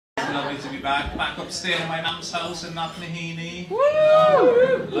lovely to be back. Back up staying in my mum's house in Knocknaheeny.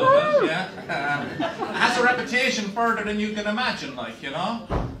 Love it, yeah. It has a reputation further than you can imagine, like, you know.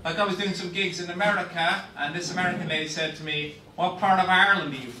 Like, I was doing some gigs in America, and this American lady said to me, "What part of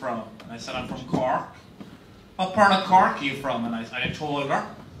Ireland are you from?" And I said, "I'm from Cork." "What part of Cork are you from?" And I told her.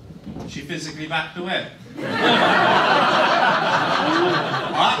 She physically backed away. What?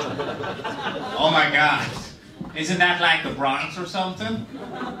 "Oh my God. Isn't that like the Bronx or something?"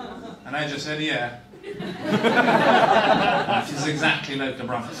 And I just said, "Yeah." Which is exactly like the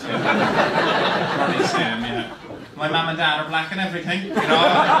Bronx, yeah. Probably same, yeah. My mum and dad are black and everything, you know.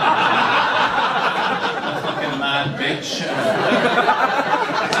 Fucking mad bitch.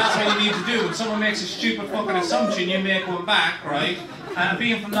 That's what you need to do. When someone makes a stupid fucking assumption, you make one back, right? And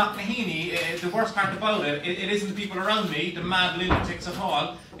being from Knocknaheeny, the worst part about it isn't the people around me, the mad lunatics at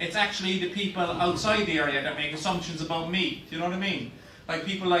all. It's actually the people outside the area that make assumptions about me. Do you know what I mean? Like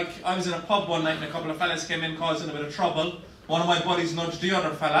people like, I was in a pub one night and a couple of fellas came in causing a bit of trouble. One of my buddies nudged the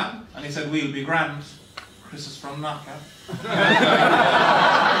other fella and he said, "We'll be grand. Chris is from Knocka."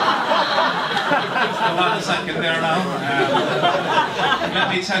 Hold on a second there now. Let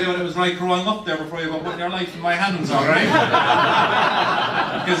me tell you what it was like growing up there before you go putting your life in my hands, alright?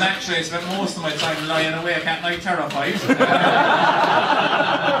 Because actually I spent most of my time lying awake at night terrified. So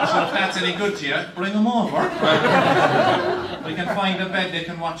if that's any good to you, bring them over. We can find a bed, they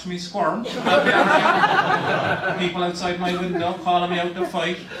can watch me squirm. That'll be alright. People outside my window calling me out to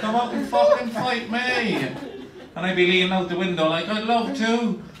fight. "Come out and fucking fight me." And I'd be leaning out the window like, "I'd love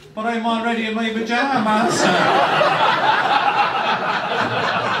to, but I'm already in my pyjamas."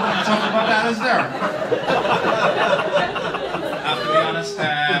 Talk about that, is there? I have to be honest,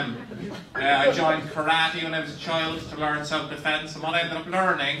 I joined karate when I was a child to learn self-defense, and what I ended up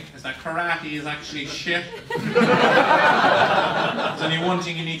learning is that karate is actually shit. There's only one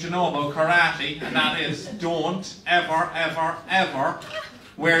thing you need to know about karate, and that is don't ever, ever, ever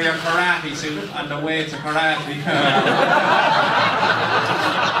wear your karate suit on the way to karate.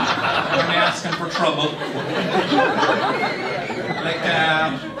 You're only asking for trouble. Like,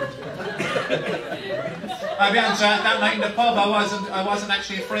 I'll be honest, that night in the pub, I wasn't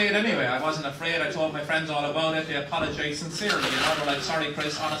actually afraid anyway. I wasn't afraid. I told my friends all about it. They apologised sincerely. You know, they're like, "Sorry,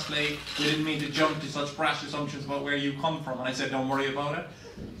 Chris, honestly, we didn't mean to jump to such brash assumptions about where you come from." And I said, "Don't worry about it.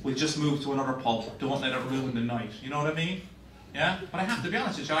 We'll just move to another pub. Don't let it ruin the night." You know what I mean? Yeah? But I have to be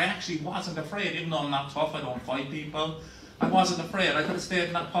honest with you, I actually wasn't afraid, even though I'm not tough, I don't fight people. I wasn't afraid. I could have stayed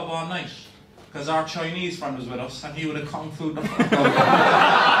in that pub all night. Because our Chinese friend was with us, and he would have kung fu'd the fuck out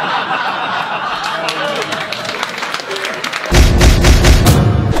of me.